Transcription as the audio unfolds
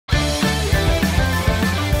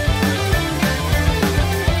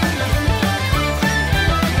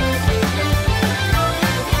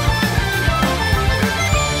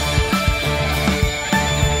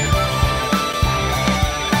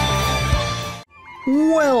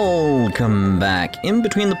Welcome back. In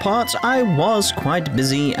between the parts, I was quite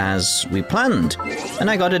busy as we planned, and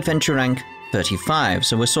I got adventure rank 35,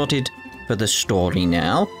 so we're sorted for the story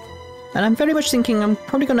now. And I'm very much thinking I'm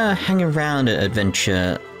probably gonna hang around at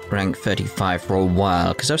adventure rank 35 for a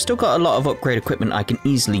while, because I've still got a lot of upgrade equipment I can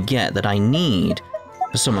easily get that I need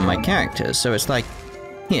for some of my characters. So it's like,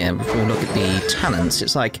 yeah, before we look at the talents,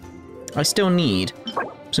 it's like, I still need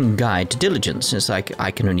some guide to diligence. It's like, I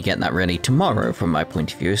can only get that really tomorrow from my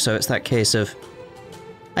point of view, so it's that case of,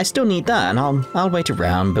 I still need that, and I'll wait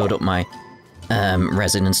around, build up my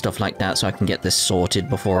resin and stuff like that so I can get this sorted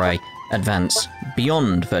before I advance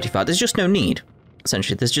beyond 35. There's just no need,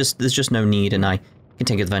 essentially. There's just no need, and I can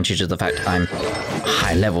take advantage of the fact I'm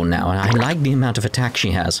high level now, and I like the amount of attack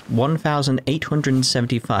she has.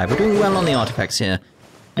 1,875. We're doing well on the artifacts here.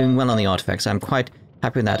 Doing well on the artifacts. I'm quite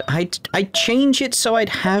happy with that. I'd change it so I'd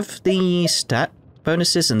have the stat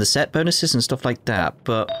bonuses and the set bonuses and stuff like that,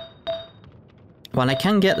 but while I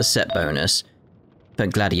can get the set bonus for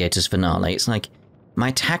Gladiator's Finale, it's like my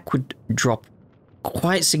attack would drop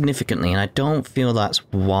quite significantly, and I don't feel that's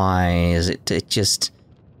wise. It just,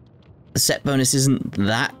 the set bonus isn't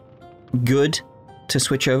that good to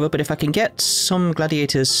switch over, but if I can get some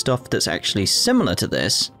Gladiator's stuff that's actually similar to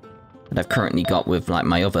this that I've currently got with like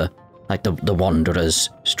my other, like the Wanderer's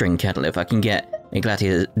String Kettle, if I can get a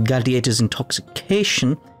Gladiator's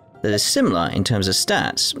Intoxication that is similar in terms of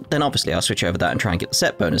stats, then obviously I'll switch over that and try and get the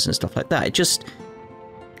set bonus and stuff like that. It just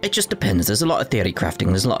depends. There's a lot of theory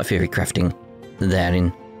crafting there in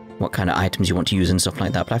what kind of items you want to use and stuff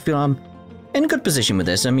like that, but I feel I'm in a good position with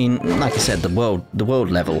this. I mean, like I said, the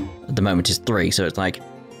world level at the moment is 3, so it's like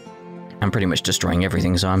I'm pretty much destroying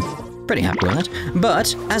everything, so I'm pretty happy with that.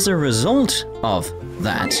 But as a result of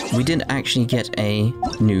that, we did actually get a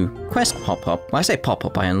new quest pop-up. Well, I say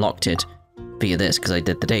pop-up, I unlocked it via this because I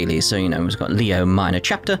did the daily, so you know, it's got Liyue Minor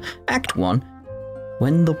Chapter, Act 1,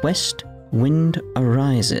 When the West Wind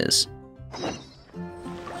Arises.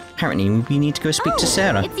 Apparently, we need to go speak to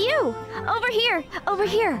Sarah. It's you! Over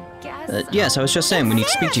here! Yes, I was just saying, we need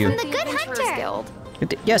to speak to you. From the Good Hunter!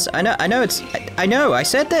 Yes, I know, I know, I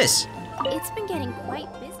said this! It's been getting quite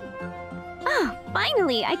busy. Oh,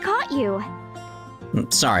 finally, I caught you!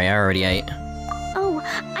 Sorry, I already ate. Oh,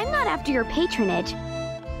 I'm not after your patronage.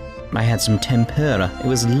 I had some tempura. It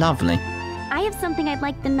was lovely. I have something I'd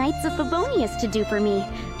like the Knights of Favonius to do for me,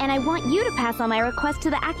 and I want you to pass on my request to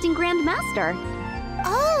the Acting Grand Master.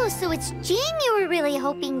 Oh, so it's Jean you were really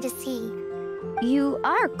hoping to see. You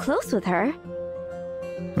are close with her.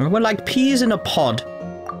 We're like peas in a pod.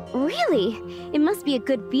 Really? It must be a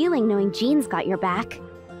good feeling knowing Jean's got your back.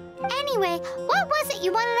 Anyway, what was it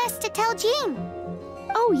you wanted us to tell Jean?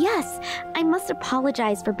 Oh yes, I must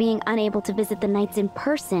apologize for being unable to visit the Knights in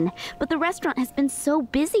person, but the restaurant has been so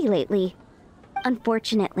busy lately.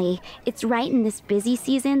 Unfortunately, it's right in this busy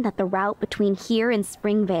season that the route between here and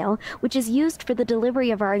Springvale, which is used for the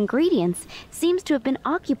delivery of our ingredients, seems to have been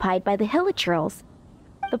occupied by the Hilichurls.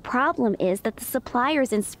 The problem is that the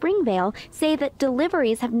suppliers in Springvale say that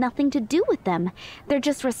deliveries have nothing to do with them. They're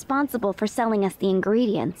just responsible for selling us the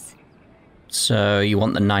ingredients. So you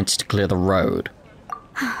want the Knights to clear the road?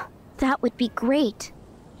 That would be great.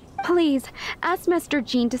 Please, ask Master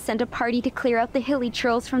Jean to send a party to clear out the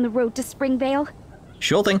Hilichurls from the road to Springvale.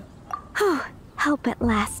 Sure thing. Oh, help at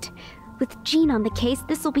last. With Jean on the case,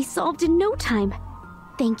 this will be solved in no time.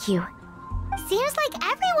 Thank you. Seems like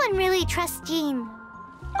everyone really trusts Jean.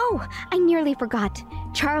 Oh, I nearly forgot.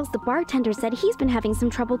 Charles the bartender said he's been having some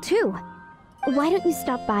trouble too. Why don't you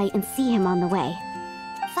stop by and see him on the way?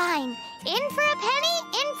 Fine. In for a penny,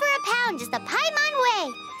 in for a pound, just the Paimon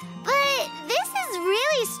way. But this is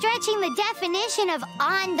really stretching the definition of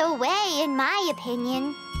on the way, in my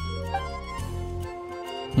opinion.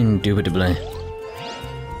 Indubitably.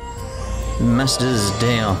 Master's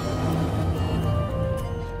Dale.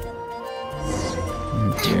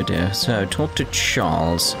 Dear, dear. So, talk to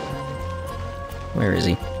Charles. Where is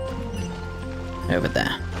he? Over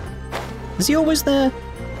there. Is he always there?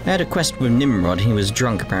 I had a quest with Nimrod. He was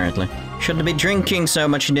drunk, apparently. Shouldn't be drinking so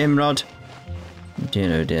much, Nimrod.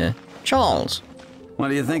 Dear, oh dear. Charles! What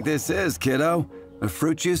do you think this is, kiddo? A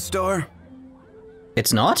fruit juice store?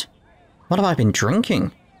 It's not? What have I been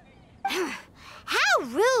drinking? How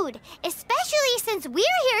rude! Especially since we're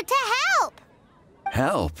here to help!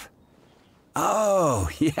 Help? Oh,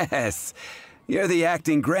 yes. You're the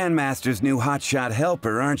acting Grandmaster's new hotshot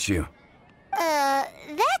helper, aren't you?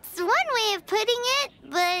 That's one way of putting it,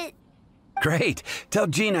 but... Great. Tell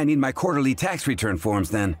Jean I need my quarterly tax return forms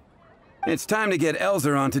then. It's time to get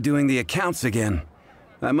Elzer on to doing the accounts again.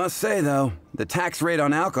 I must say, though, the tax rate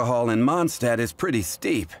on alcohol in Mondstadt is pretty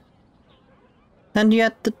steep. And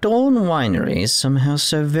yet the Dawn Winery is somehow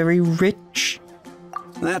so very rich.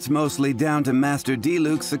 That's mostly down to Master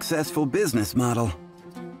D-Luke's successful business model.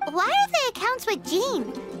 Why are the accounts with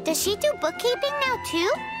Jean? Does she do bookkeeping now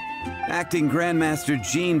too? Acting Grandmaster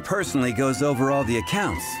Jean personally goes over all the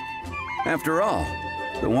accounts. After all,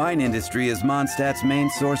 the wine industry is Mondstadt's main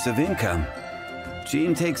source of income.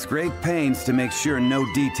 Jean takes great pains to make sure no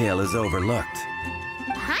detail is overlooked.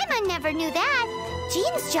 Paimon never knew that.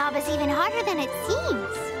 Jean's job is even harder than it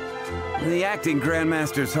seems. The acting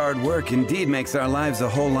Grandmaster's hard work indeed makes our lives a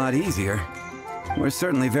whole lot easier. We're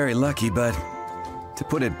certainly very lucky, but to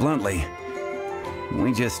put it bluntly,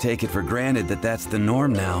 we just take it for granted that that's the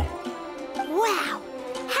norm now. Wow!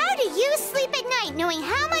 How do you sleep at night knowing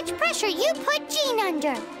how much pressure you put Jean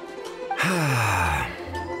under?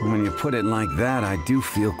 When you put it like that, I do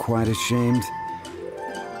feel quite ashamed.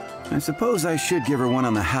 I suppose I should give her one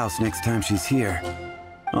on the house next time she's here.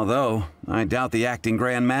 Although, I doubt the acting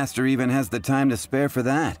Grandmaster even has the time to spare for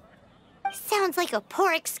that. Sounds like a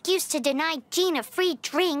poor excuse to deny Jean a free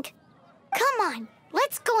drink. Come on,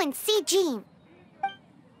 let's go and see Jean.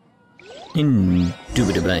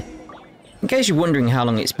 Indubitably. In case you're wondering how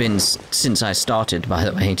long it's been since I started, by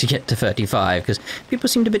the way, to get to 35, because people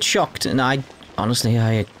seemed a bit shocked, and honestly,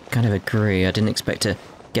 I kind of agree. I didn't expect to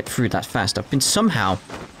get through that fast. I've been somehow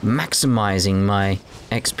maximizing my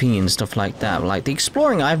XP and stuff like that. Like the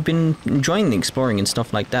exploring, I've been enjoying the exploring and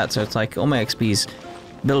stuff like that, so it's like all my XP's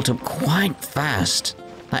built up quite fast.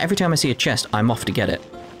 Like every time I see a chest, I'm off to get it.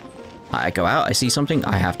 I go out, I see something,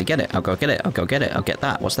 I have to get it. I'll go get it, I'll go get it, I'll get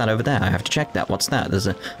that. What's that over there? I have to check that. What's that? There's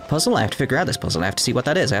a puzzle, I have to figure out this puzzle. I have to see what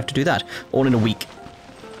that is. I have to do that. All in a week.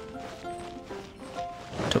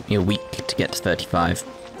 Took me a week to get to 35.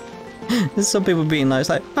 There's some people being like,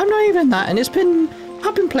 I'm not even that, and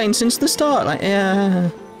I've been playing since the start. Like, yeah.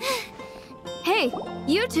 Hey,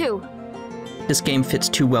 you two! This game fits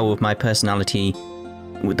too well with my personality,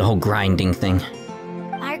 with the whole grinding thing.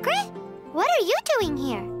 Margaret? What are you doing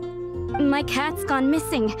here? My cat's gone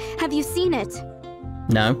missing. Have you seen it?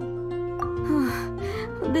 No.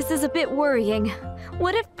 This is a bit worrying.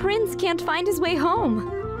 What if Prince can't find his way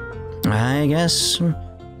home? I guess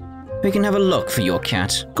we can have a look for your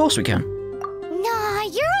cat. Of course we can. Nah,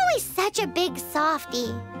 you're always such a big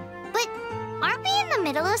softie. But aren't we in the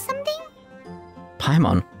middle of something?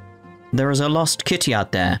 Paimon, there is a lost kitty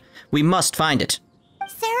out there. We must find it.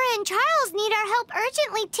 Sarah and Charles need our help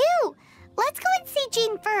urgently too. Let's go and see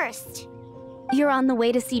Jean first. You're on the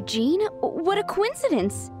way to see Jean? What a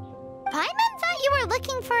coincidence! Paimon thought you were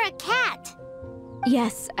looking for a cat.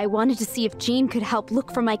 Yes, I wanted to see if Jean could help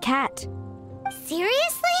look for my cat.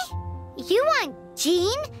 Seriously? You want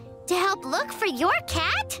Jean to help look for your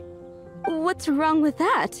cat? What's wrong with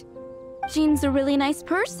that? Jean's a really nice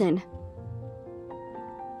person.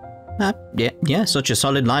 Yeah, such a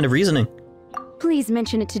solid line of reasoning. Please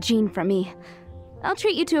mention it to Jean from me. I'll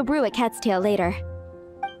treat you to a brew at Cat's Tail later.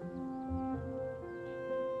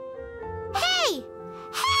 Hey!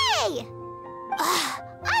 Hey! Ugh,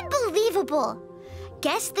 unbelievable!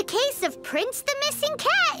 Guess the case of Prince the Missing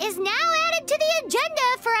Cat is now added to the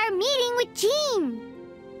agenda for our meeting with Jean.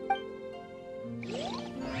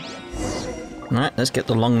 Alright, let's get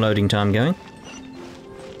the long loading time going.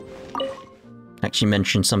 Actually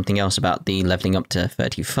mentioned something else about the leveling up to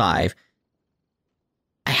 35.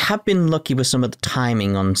 I have been lucky with some of the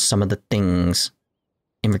timing on some of the things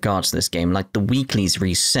in regards to this game. Like the weeklies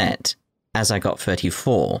reset as I got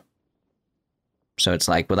 34. So it's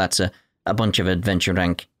like, well, that's a bunch of adventure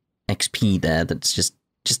rank XP there that's just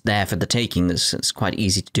there for the taking. It's quite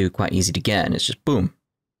easy to do, quite easy to get, and it's just boom.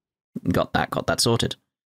 Got that sorted.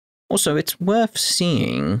 Also, it's worth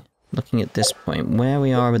seeing, looking at this point, where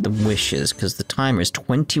we are with the wishes, because the timer is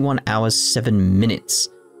 21 hours 7 minutes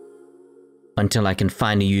until I can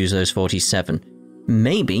finally use those 47.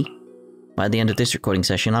 Maybe by the end of this recording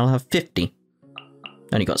session I'll have 50.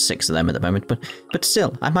 Only got 6 of them at the moment, but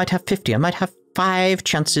still, I might have 50. I might have 5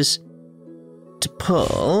 chances to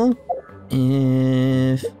pull.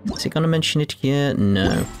 Is it gonna mention it here?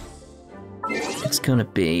 No. It's gonna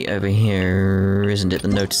be over here, isn't it? The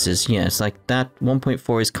notices. Yeah, it's like that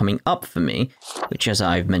 1.4 is coming up for me, which, as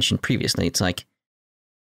I've mentioned previously, it's like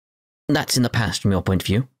that's in the past from your point of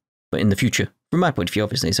view, but in the future from my point of view,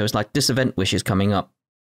 obviously. So it's like this event wish is coming up.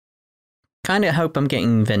 Kind of hope I'm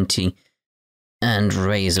getting Venti and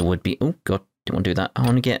Razor would be. Oh god, don't want to do that. I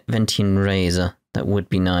want to get Venti and Razor. That would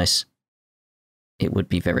be nice. It would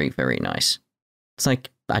be very, very nice. It's like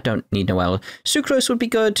I don't need Noelle. Sucrose would be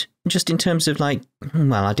good, just in terms of like,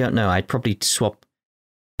 well, I don't know. I'd probably swap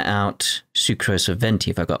out Sucrose for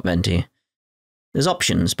Venti if I got Venti. There's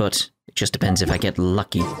options, but it just depends if I get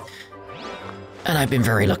lucky. And I've been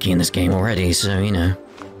very lucky in this game already, so, you know,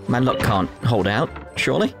 my luck can't hold out,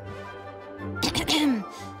 surely?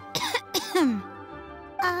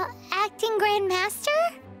 Acting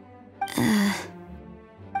Grandmaster?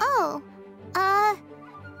 Oh,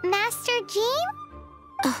 Master Jean?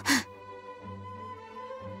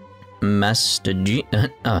 Master G...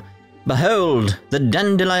 behold, the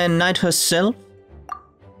Dandelion Knight herself?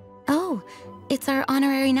 Oh, it's our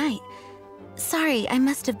honorary knight. Sorry, I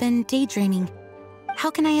must have been daydreaming. How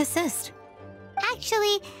can I assist?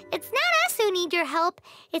 Actually, it's not us who need your help.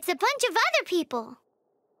 It's a bunch of other people.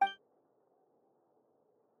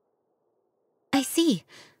 I see.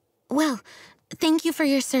 Well, thank you for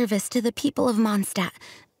your service to the people of Mondstadt.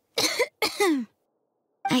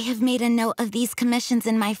 I have made a note of these commissions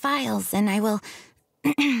in my files, and I will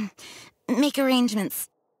make arrangements.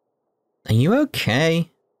 Are you okay?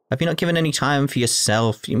 Have you not given any time for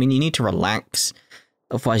yourself? I mean, you need to relax.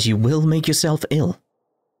 Otherwise, you will make yourself ill.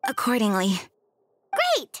 Accordingly.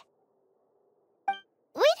 Great!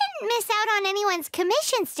 We didn't miss out on anyone's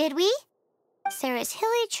commissions, did we? Sarah's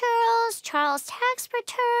Hilly Churls, Charles' tax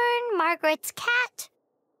return, Margaret's cat.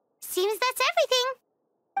 Seems that's everything.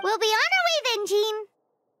 We'll be on our way then, Jean.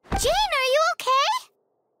 Jean, are you okay?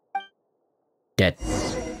 Dead.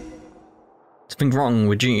 Something wrong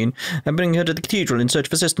with Jean. I'm bringing her to the cathedral in search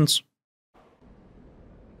of assistance.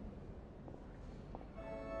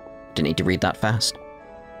 Didn't need to read that fast.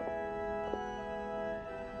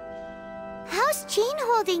 How's Jean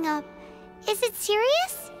holding up? Is it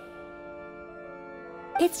serious?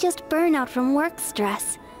 It's just burnout from work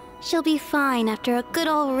stress. She'll be fine after a good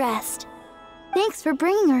old rest. Thanks for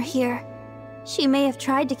bringing her here. She may have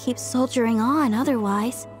tried to keep soldiering on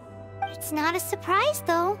otherwise. It's not a surprise,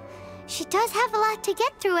 though. She does have a lot to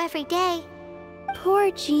get through every day.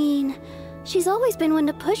 Poor Jean. She's always been one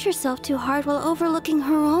to push herself too hard while overlooking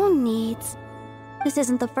her own needs. This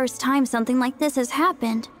isn't the first time something like this has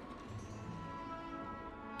happened.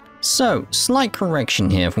 So, slight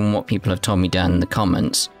correction here from what people have told me down in the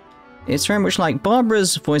comments. It's very much like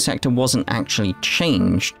Barbara's voice actor wasn't actually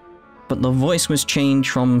changed, but the voice was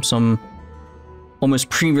changed from some almost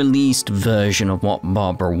pre-released version of what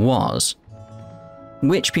Barbara was,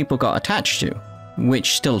 which people got attached to,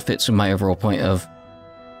 which still fits with my overall point of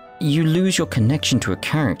you lose your connection to a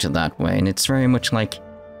character that way, and it's very much like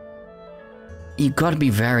you gotta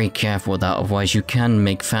be very careful with that, otherwise you can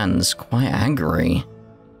make fans quite angry.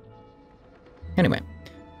 Anyway,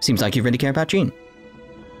 seems like you really care about Jean.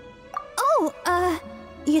 Oh,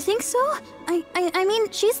 you think so? I mean,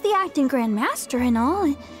 she's the acting Grandmaster and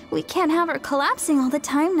all. We can't have her collapsing all the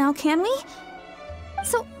time now, can we?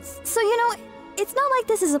 So you know, it's not like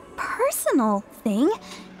this is a personal thing.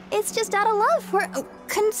 It's just out of love for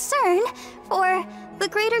concern for the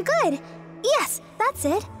greater good. Yes, that's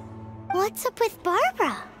it. What's up with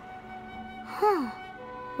Barbara? Huh.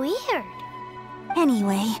 Weird.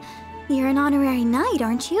 Anyway, you're an honorary knight,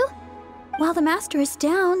 aren't you? While the master is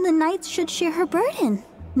down, the knights should share her burden,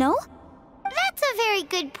 no? That's a very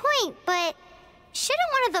good point, but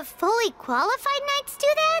shouldn't one of the fully qualified knights do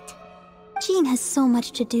that? Jean has so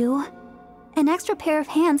much to do. An extra pair of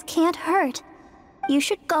hands can't hurt. You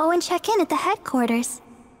should go and check in at the headquarters.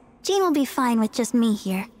 Jean will be fine with just me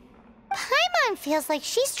here. Paimon feels like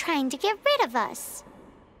she's trying to get rid of us.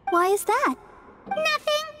 Why is that?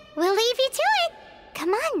 Nothing. We'll leave you to it. Come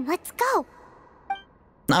on, let's go.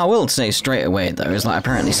 I will say straight away, though, is like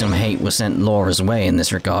apparently some hate was sent Laura's way in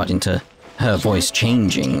this regard into her voice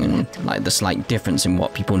changing and like the slight difference in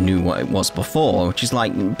what people knew what it was before, which is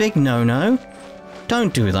like, big no-no.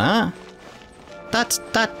 Don't do that.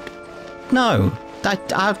 No.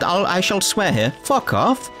 I shall swear here. Fuck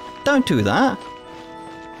off. Don't do that.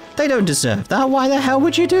 They don't deserve that. Why the hell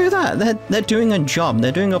would you do that? They're doing a job.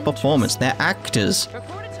 They're doing a performance. They're actors.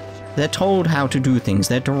 They're told how to do things.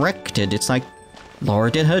 They're directed. It's like,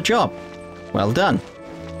 Laura did her job. Well done.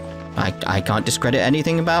 I can't discredit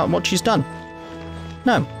anything about what she's done.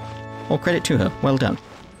 No. All credit to her. Well done.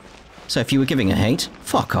 So if you were giving her hate,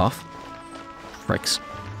 fuck off. Pricks.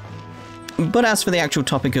 But as for the actual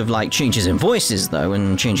topic of, like, changes in voices, though,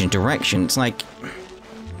 and changing direction, it's like,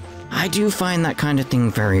 I do find that kind of thing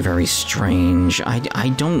very, very strange. I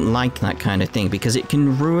don't like that kind of thing, because it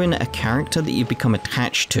can ruin a character that you become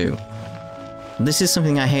attached to. This is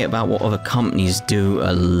something I hate about what other companies do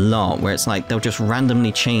a lot, where it's like, they'll just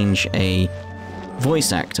randomly change a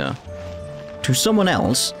voice actor to someone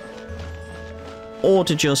else, or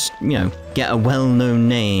to just, you know, get a well-known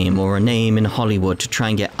name or a name in Hollywood to try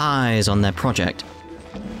and get eyes on their project.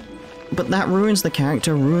 But that ruins the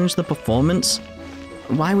character, ruins the performance.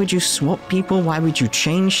 Why would you swap people? Why would you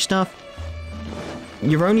change stuff?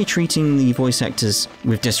 you're only treating the voice actors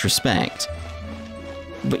with disrespect,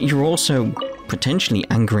 but you're also potentially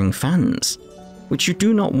angering fans, which you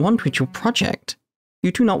do not want with your project.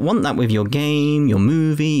 You do not want that with your game, your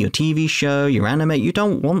movie, your TV show, your anime. You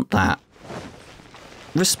don't want that.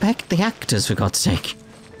 Respect the actors, for God's sake.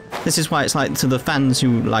 This is why it's like to the fans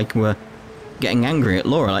who like were getting angry at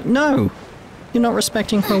Laura, like, no, you're not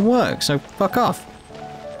respecting her work, so fuck off.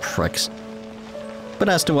 Pricks. But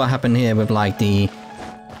as to what happened here with like the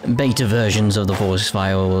beta versions of the voice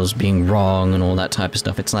files being wrong and all that type of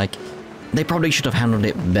stuff, it's like they probably should have handled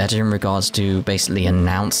it better in regards to basically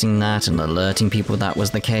announcing that and alerting people that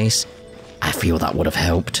was the case. I feel that would have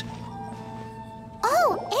helped.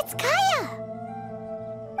 Oh, it's Kaya!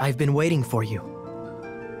 I've been waiting for you.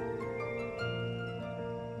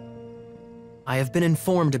 I have been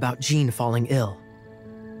informed about Jean falling ill.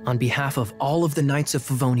 On behalf of all of the Knights of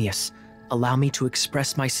Favonius, allow me to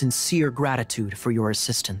express my sincere gratitude for your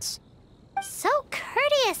assistance. So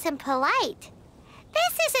courteous and polite.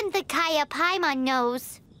 This isn't the Kaya Paimon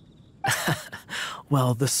knows.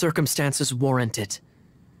 Well, the circumstances warrant it.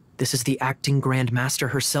 This is the acting Grand Master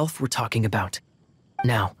herself we're talking about.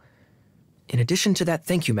 Now, in addition to that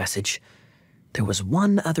thank you message, there was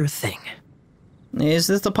one other thing. Is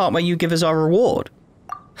this the part where you give us our reward?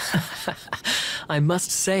 I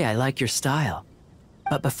must say I like your style.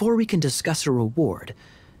 But before we can discuss a reward,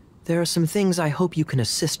 there are some things I hope you can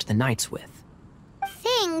assist the Knights with.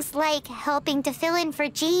 Things like helping to fill in for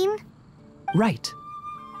Jean? Right.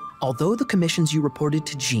 Although the commissions you reported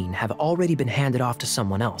to Jean have already been handed off to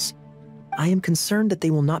someone else, I am concerned that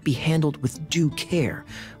they will not be handled with due care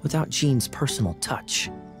without Jean's personal touch.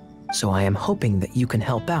 So I am hoping that you can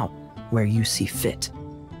help out where you see fit.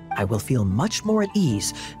 I will feel much more at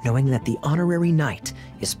ease knowing that the honorary knight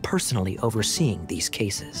is personally overseeing these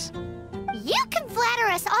cases. You can flatter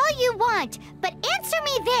us all you want, but answer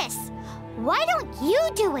me this. Why don't you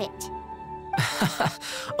do it?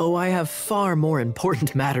 Oh, I have far more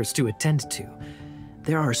important matters to attend to.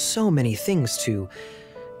 There are so many things to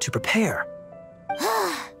prepare.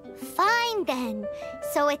 Fine then.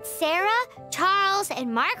 So it's Sarah, Charles,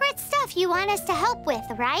 and Margaret's stuff you want us to help with,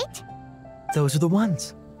 right? Those are the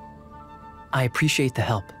ones. I appreciate the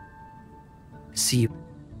help. See you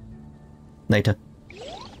Later.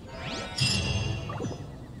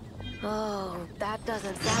 Oh, that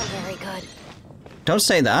doesn't sound very good. Don't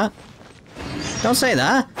say that. Don't say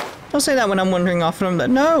that. Don't say that when I'm wandering off from that.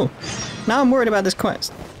 No. Now I'm worried about this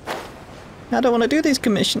quest. I don't want to do these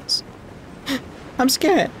commissions. I'm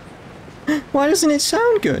scared. Why doesn't it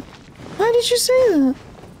sound good? Why did you say that?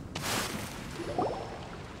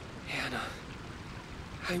 Hannah,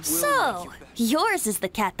 I will So, yours is the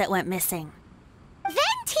cat that went missing.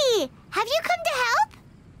 Venti! Have you come to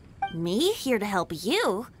help? Me here to help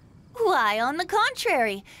you? Why, on the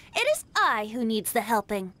contrary, it is I who needs the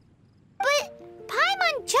helping. But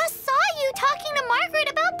Paimon just saw you talking to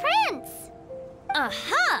Margaret about Prince.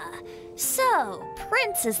 Aha! So,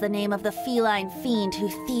 Prince is the name of the feline fiend who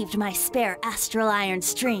thieved my spare astral iron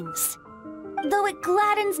strings. Though it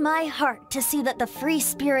gladdens my heart to see that the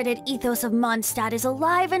free-spirited ethos of Mondstadt is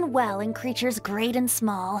alive and well in creatures great and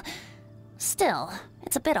small, still,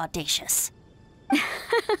 it's a bit audacious.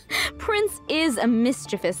 Prince is a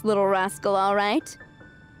mischievous little rascal, all right.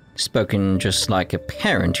 Spoken just like a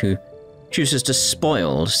parent who chooses to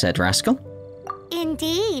spoil said rascal.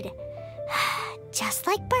 Indeed. Just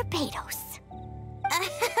like Barbados.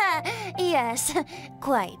 Yes,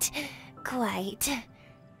 quite.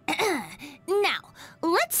 Now,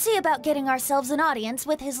 let's see about getting ourselves an audience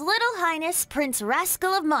with His Little Highness Prince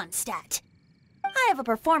Rascal of Mondstadt. I have a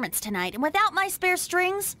performance tonight, and without my spare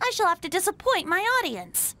strings, I shall have to disappoint my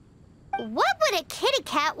audience. What would a kitty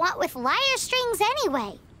cat want with lyre strings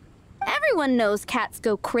anyway? Everyone knows cats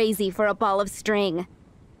go crazy for a ball of string.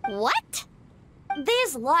 What?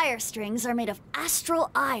 These lyre strings are made of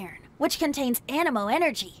astral iron, which contains animo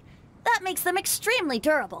energy. That makes them extremely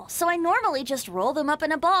durable, so I normally just roll them up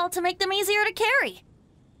in a ball to make them easier to carry.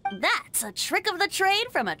 That's a trick of the trade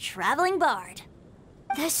from a traveling bard.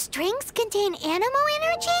 The strings contain animo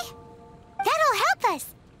energy? That'll help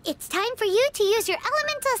us. It's time for you to use your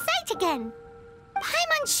elemental sight again.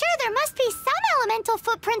 Paimon's sure there must be some elemental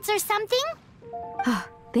footprints or something.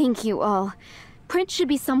 Thank you all. Prince should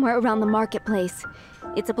be somewhere around the marketplace.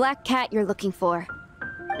 It's a black cat you're looking for.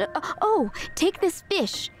 Oh, take this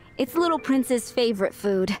fish. It's Little Prince's favorite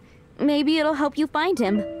food. Maybe it'll help you find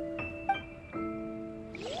him.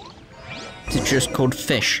 Is it just called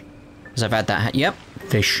fish? Because I've had that. Yep,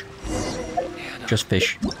 fish. Just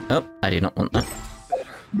fish. Oh, I did not want that.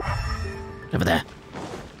 Over there.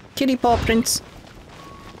 Kitty paw prince.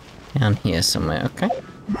 Down here somewhere, okay.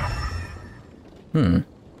 When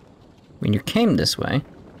you came this way.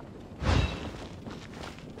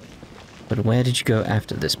 But where did you go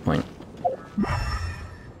after this point?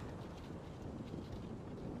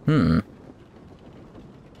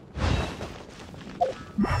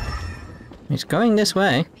 He's going this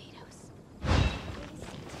way.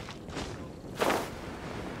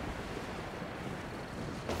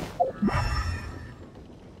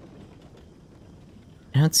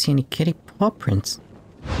 I don't see any kitty paw prints.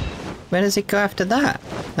 Where does it go after that?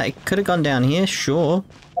 Like, it could have gone down here, sure.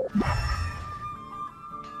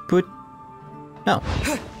 But... no.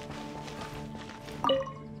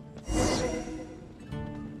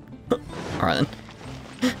 Alright then.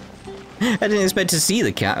 I didn't expect to see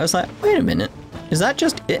the cat. I was like, wait a minute. Is that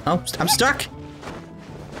just it? Oh, I'm stuck!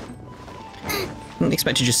 Didn't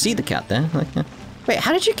expect to just see the cat there. Like, wait,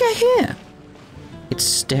 how did you get here? It's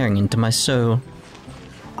staring into my soul.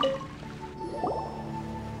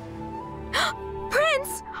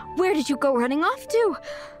 Prince! Where did you go running off to?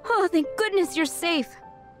 Oh, thank goodness you're safe.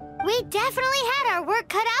 We definitely had our work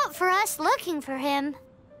cut out for us looking for him.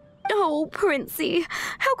 Oh, Princey,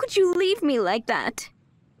 how could you leave me like that?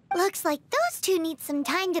 Looks like those two need some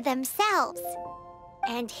time to themselves.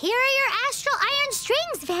 And here are your astral iron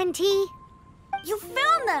strings, Venti. You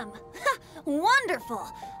found them! Wonderful!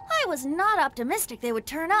 I was not optimistic they would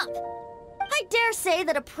turn up. I dare say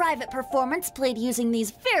that a private performance played using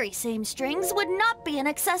these very same strings would not be an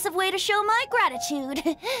excessive way to show my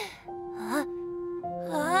gratitude.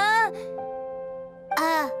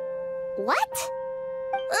 What?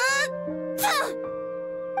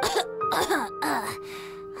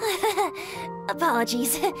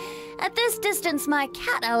 Apologies. At this distance, my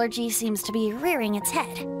cat allergy seems to be rearing its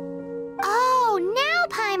head. Oh, now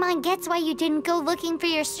Paimon gets why you didn't go looking for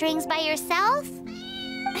your strings by yourself.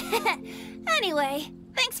 Anyway,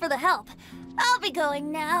 thanks for the help. I'll be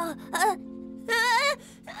going now.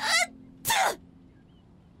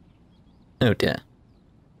 Oh dear.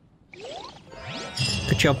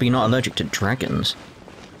 Good job you're not allergic to dragons.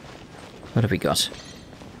 What have we got?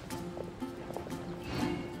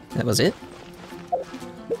 That was it?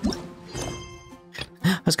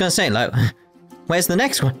 I was gonna say, like, where's the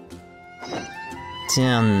next one?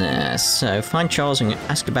 Down there. So, find Charles and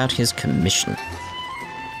ask about his commission.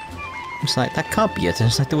 It's like, that can't be it.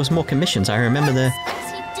 It's like there was more commissions. I remember there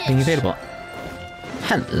being available.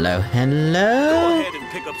 Hello, hello? Go ahead and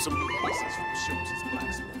pick up some pieces from Schultz's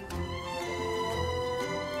blacksmith.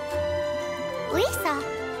 Lisa,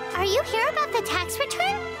 are you here about the tax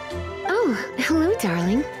return? Oh, hello,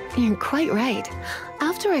 darling. You're quite right.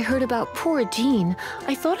 After I heard about poor Jean,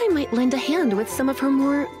 I thought I might lend a hand with some of her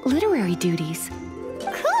more literary duties.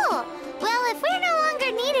 Cool! Well, if we're no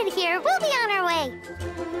longer needed here, we'll be on our way.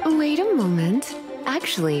 Wait a moment.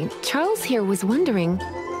 Actually, Charles here was wondering...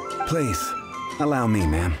 Please, allow me,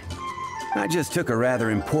 ma'am. I just took a rather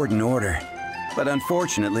important order. But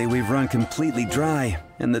unfortunately, we've run completely dry,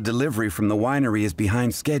 and the delivery from the winery is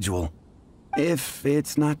behind schedule. If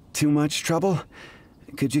it's not too much trouble,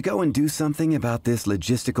 could you go and do something about this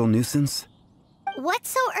logistical nuisance? What's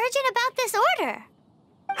so urgent about this order?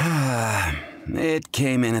 It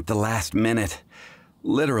came in at the last minute.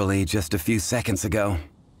 Literally just a few seconds ago.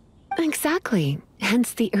 Exactly.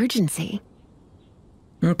 Hence the urgency.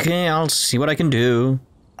 Okay, I'll see what I can do.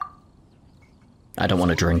 I don't want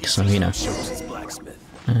to drink, so, you know.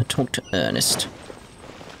 Talk to Ernest.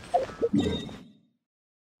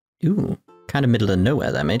 Ooh, kind of middle of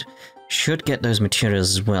nowhere there, mate. Should get those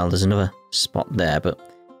materials as well. There's another spot there, but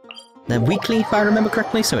they're weekly, if I remember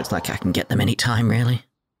correctly, so it's like I can get them anytime, really.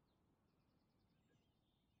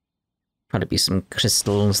 Probably be some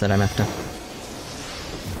crystals that I'm after.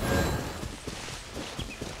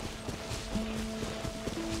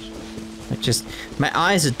 My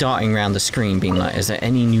eyes are darting around the screen being like, is there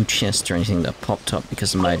any new chest or anything that popped up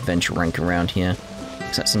because of my adventure rank around here?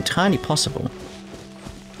 Because that's entirely possible.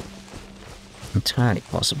 Entirely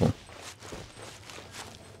possible.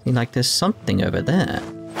 Like there's something over there.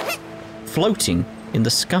 Floating in the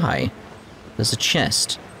sky. There's a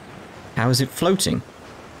chest. How is it floating?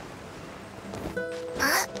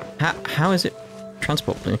 How is it?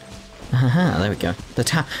 Transport balloon. Aha, there we go. The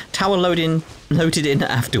tower loaded in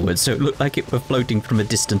afterwards, so it looked like it were floating from a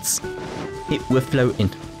distance. It were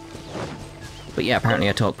floating. But yeah, apparently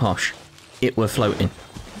I talk posh. It were floating.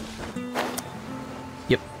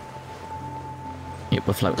 Yep. It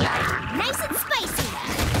were floating. Nice and spicy.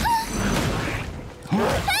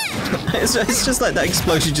 It's just like that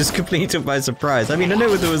explosion just completely took by surprise. I mean, I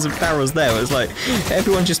know there was barrels there, but it's like,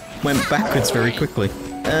 everyone just went backwards very quickly.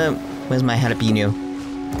 Where's my jalapeno?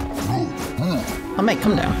 Oh mate,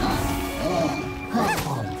 come down.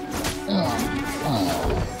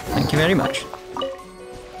 very much.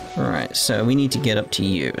 Alright, so we need to get up to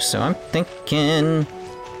you. So I'm thinking...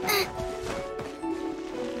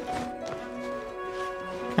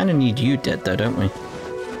 Kinda need you dead though, don't we?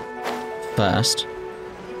 First.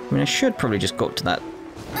 I mean, I should probably just go up to that.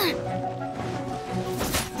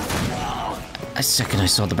 A second I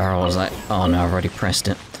saw the barrel, I was like, oh no, I've already pressed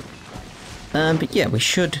it. But yeah, we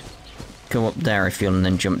should go up there, I feel, and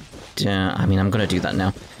then jump down. I mean, I'm gonna do that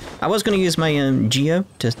now. I was gonna use my Geo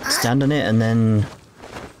to stand on it and then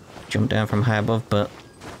jump down from high above, but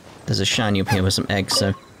there's a shiny up here with some eggs,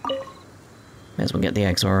 so may as well get the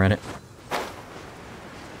eggs while we're at it.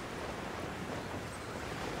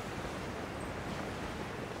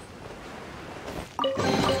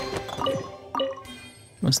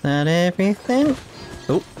 Was that everything?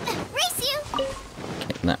 Oh. Race you!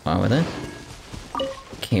 Get that while we're there.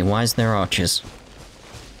 Okay, why is there archers?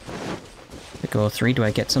 If I go 3, do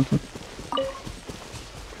I get something?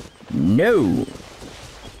 No!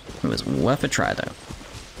 It was worth a try, though.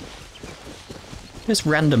 There's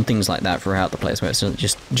random things like that throughout the place, where it's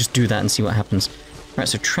just do that and see what happens. Right,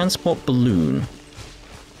 so transport balloon.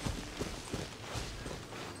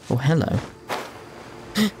 Oh, hello.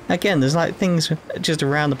 Again, there's like things just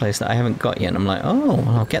around the place that I haven't got yet, and I'm like, oh, well,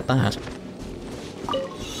 I'll get that.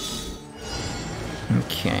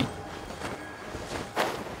 Okay.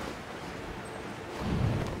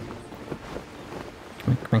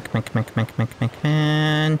 Come on.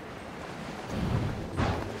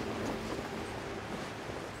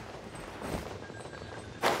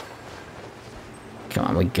 Come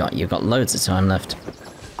on, we got you. Got loads of time left.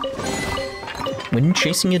 Wind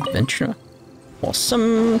chasing adventurer.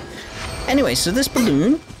 Awesome. Anyway, so this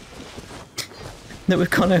balloon that we've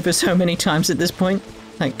gone over so many times at this point.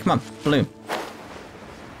 Like, come on, balloon.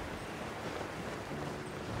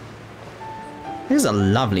 This is a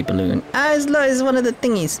lovely balloon. Ah, it's one of the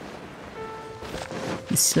thingies.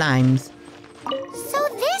 The slimes. So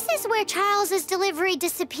this is where Charles's delivery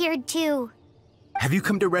disappeared to. Have you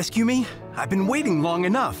come to rescue me? I've been waiting long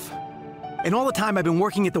enough. In all the time I've been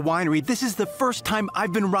working at the winery, this is the first time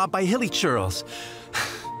I've been robbed by hilly churls.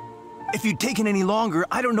 If you'd taken any longer,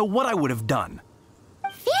 I don't know what I would have done.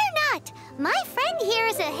 Fear not! My friend here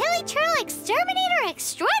is a hilly churl exterminator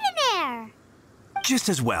extraordinaire! Just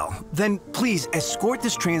as well. Then please escort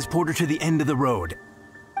this transporter to the end of the road.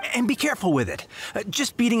 And be careful with it.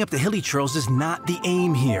 Just beating up the hilly churls is not the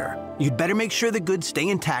aim here. You'd better make sure the goods stay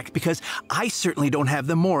intact because I certainly don't have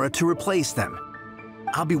the Mora to replace them.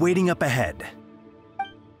 I'll be waiting up ahead.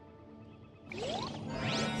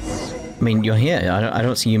 I mean, you're here. I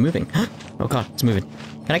don't see you moving. Oh god, it's moving.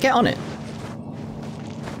 Can I get on it?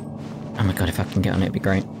 Oh my god, if I can get on it, it'd be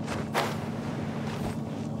great.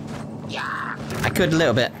 I could a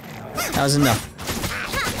little bit. That was enough.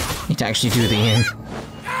 Need to actually do the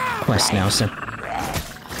quest now, so...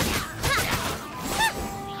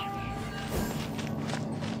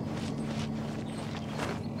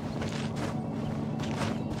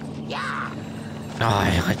 Oh,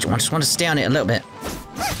 I just want to stay on it a little bit.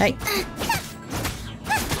 Hey!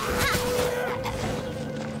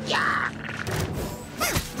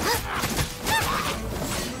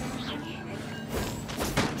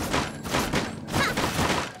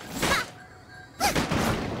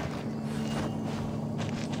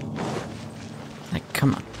 Like,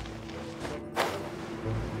 come on.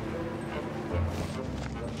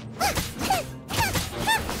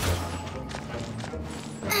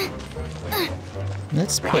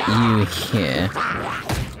 Let's put you here.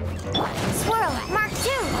 Swirl, Mark 2!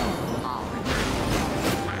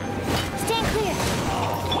 Stand clear.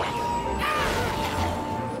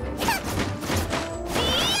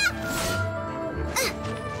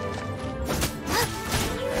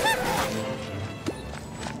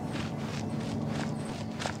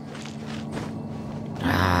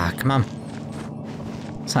 Ah, come on.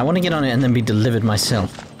 So I want to get on it and then be delivered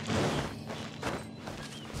myself.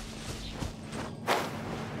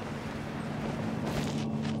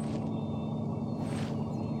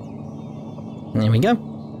 There we go.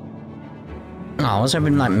 Oh, I was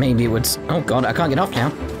hoping like maybe it would... Oh god, I can't get off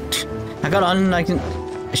now. I got on, I can...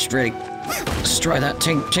 I should really destroy that.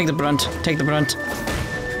 Take the brunt. Take the brunt.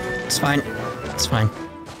 It's fine. It's fine.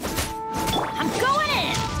 I'm going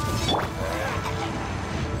in!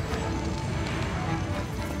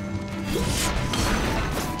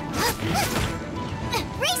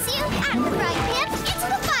 Race you out of the frying pan into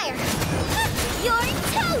the fire! You're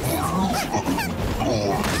toast!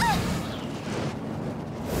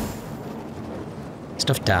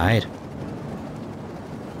 Stuff died.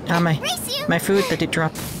 Ah, my food that it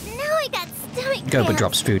dropped. Now I got stomach Goba cramps.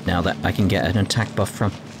 drops food now that I can get an attack buff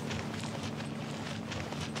from.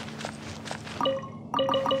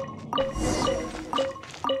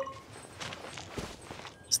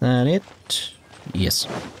 that it? Yes.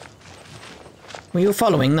 Were you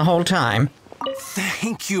following the whole time?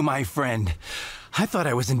 Thank you, my friend. I thought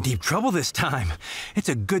I was in deep trouble this time. It's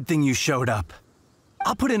a good thing you showed up.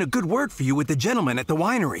 I'll put in a good word for you with the gentleman at the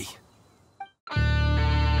winery.